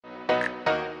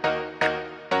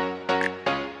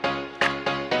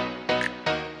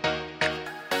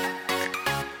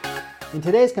In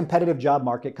today's competitive job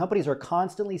market, companies are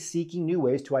constantly seeking new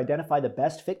ways to identify the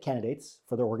best fit candidates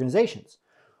for their organizations.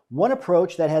 One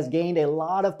approach that has gained a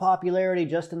lot of popularity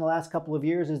just in the last couple of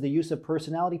years is the use of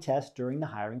personality tests during the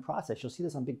hiring process. You'll see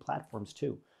this on big platforms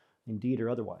too, Indeed or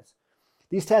otherwise.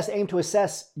 These tests aim to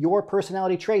assess your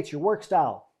personality traits, your work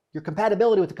style, your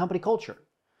compatibility with the company culture.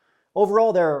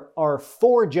 Overall, there are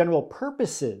 4 general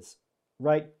purposes,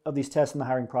 of these tests in the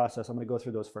hiring process. I'm going to go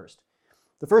through those first.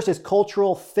 The first is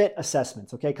cultural fit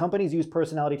assessments. Companies use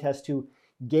personality tests to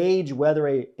gauge whether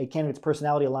a candidate's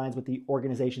personality aligns with the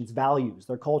organization's values,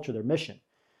 their culture, their mission.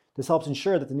 This helps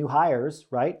ensure that the new hires,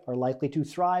 are likely to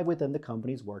thrive within the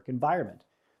company's work environment.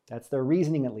 That's their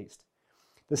reasoning, at least.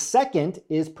 The second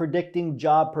is predicting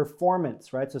job performance,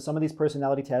 So some of these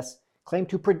personality tests claim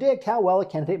to predict how well a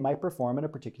candidate might perform in a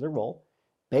particular role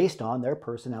based on their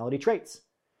personality traits.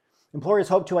 Employers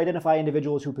hope to identify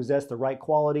individuals who possess the right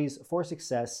qualities for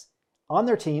success on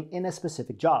their team in a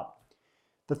specific job.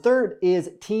 The third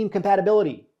is team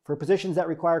compatibility. For positions that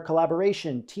require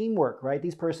collaboration, teamwork,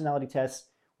 These personality tests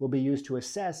will be used to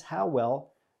assess how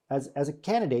well, as a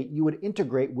candidate, you would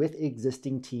integrate with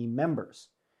existing team members.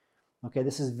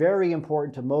 This is very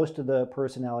important to most of the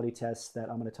personality tests that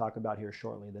I'm going to talk about here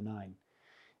shortly, the 9.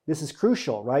 This is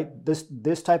crucial,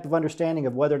 This type of understanding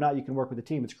of whether or not you can work with a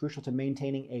team, it's crucial to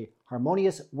maintaining a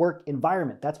harmonious work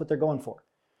environment. That's what they're going for.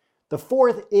 The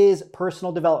fourth is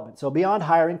personal development. So beyond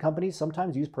hiring, companies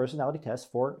sometimes use personality tests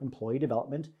for employee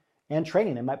development and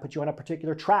training. They might put you on a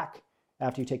particular track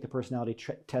after you take the personality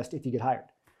test if you get hired.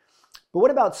 But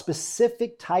what about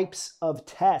specific types of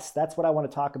tests? That's what I want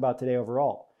to talk about today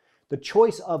overall. The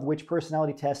choice of which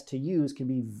personality test to use can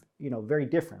be, very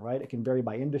different, It can vary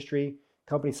by industry,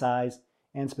 company size,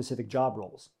 and specific job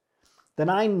roles. The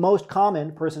 9 most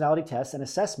common personality tests and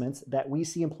assessments that we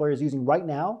see employers using right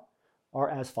now are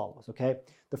as follows,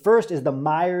 The first is the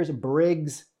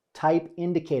Myers-Briggs Type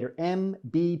Indicator,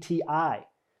 MBTI.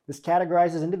 This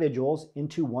categorizes individuals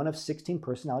into one of 16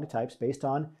 personality types based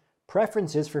on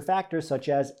preferences for factors such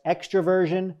as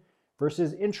extroversion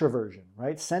versus introversion,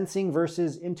 Sensing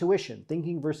versus intuition,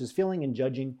 thinking versus feeling, and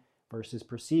judging versus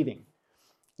perceiving.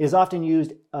 It is often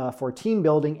used for team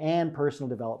building and personal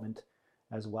development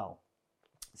as well.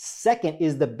 Second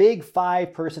is the Big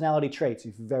 5 personality traits,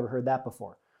 if you've ever heard that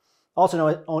before.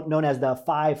 Also known as the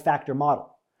 5-factor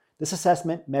model. This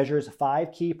assessment measures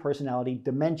 5 key personality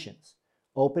dimensions: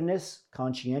 openness,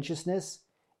 conscientiousness,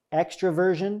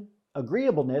 extroversion,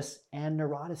 agreeableness, and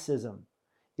neuroticism.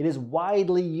 It is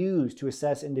widely used to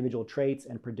assess individual traits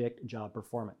and predict job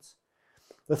performance.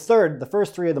 The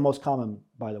first 3 are the most common,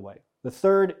 by the way. The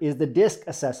third is the DISC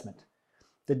assessment.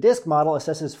 The DISC model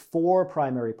assesses 4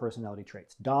 primary personality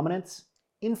traits: dominance,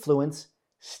 influence,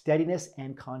 steadiness,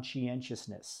 and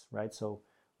conscientiousness, So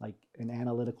like an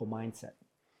analytical mindset.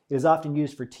 It is often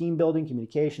used for team building,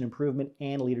 communication improvement,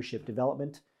 and leadership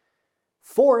development.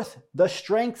 Fourth, the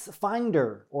Strengths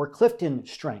Finder, or Clifton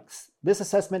Strengths. This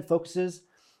assessment focuses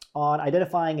on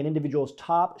identifying an individual's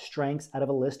top strengths out of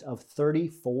a list of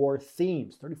 34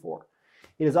 themes. 34.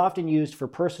 It is often used for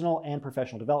personal and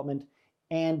professional development,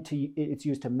 and it's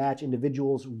used to match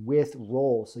individuals with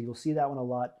roles. So you'll see that one a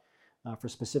lot for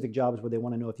specific jobs where they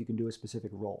want to know if you can do a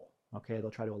specific role. They'll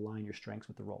try to align your strengths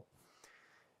with the role.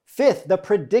 Fifth, the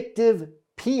Predictive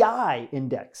PI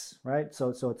Index, So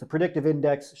it's a predictive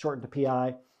index, shortened to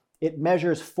PI. It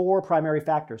measures 4 primary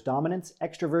factors: dominance,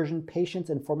 extroversion, patience,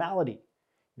 and formality.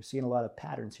 You're seeing a lot of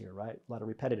patterns here, A lot of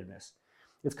repetitiveness.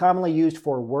 It's commonly used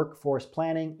for workforce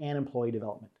planning and employee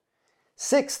development.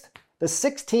 Sixth, the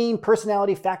 16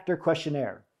 Personality Factor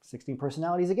Questionnaire. 16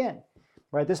 personalities again,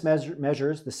 This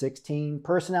measures the 16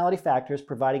 personality factors,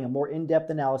 providing a more in-depth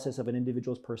analysis of an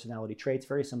individual's personality traits,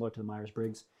 very similar to the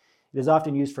Myers-Briggs. It is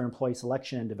often used for employee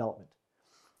selection and development.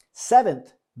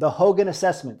 Seventh, the Hogan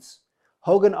Assessments.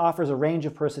 Hogan offers a range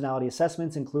of personality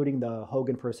assessments, including the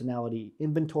Hogan Personality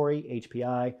Inventory,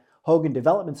 HPI, Hogan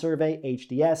Development Survey,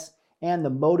 HDS, and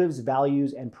the Motives,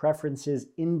 Values, and Preferences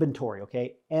Inventory,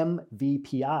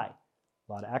 MVPI.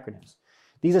 A lot of acronyms.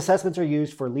 These assessments are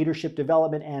used for leadership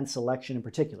development and selection in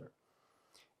particular.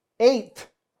 Eighth,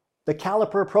 the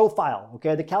Caliper Profile.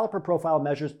 The Caliper Profile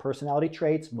measures personality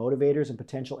traits, motivators, and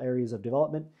potential areas of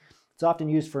development. It's often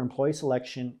used for employee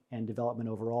selection and development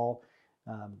overall.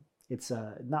 It's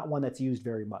not one that's used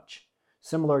very much.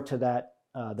 Similar to that,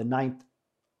 the 9th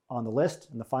on the list,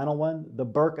 and the final one, the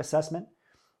Burke Assessment.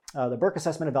 The Burke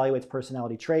Assessment evaluates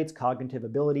personality traits, cognitive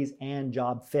abilities, and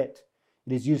job fit.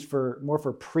 It is used more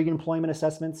for pre-employment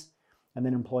assessments and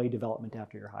then employee development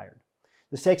after you're hired.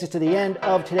 This takes us to the end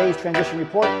of today's transition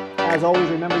report. As always,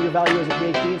 remember your value as a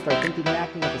PhD and start thinking and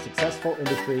acting like a successful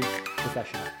industry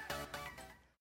professional.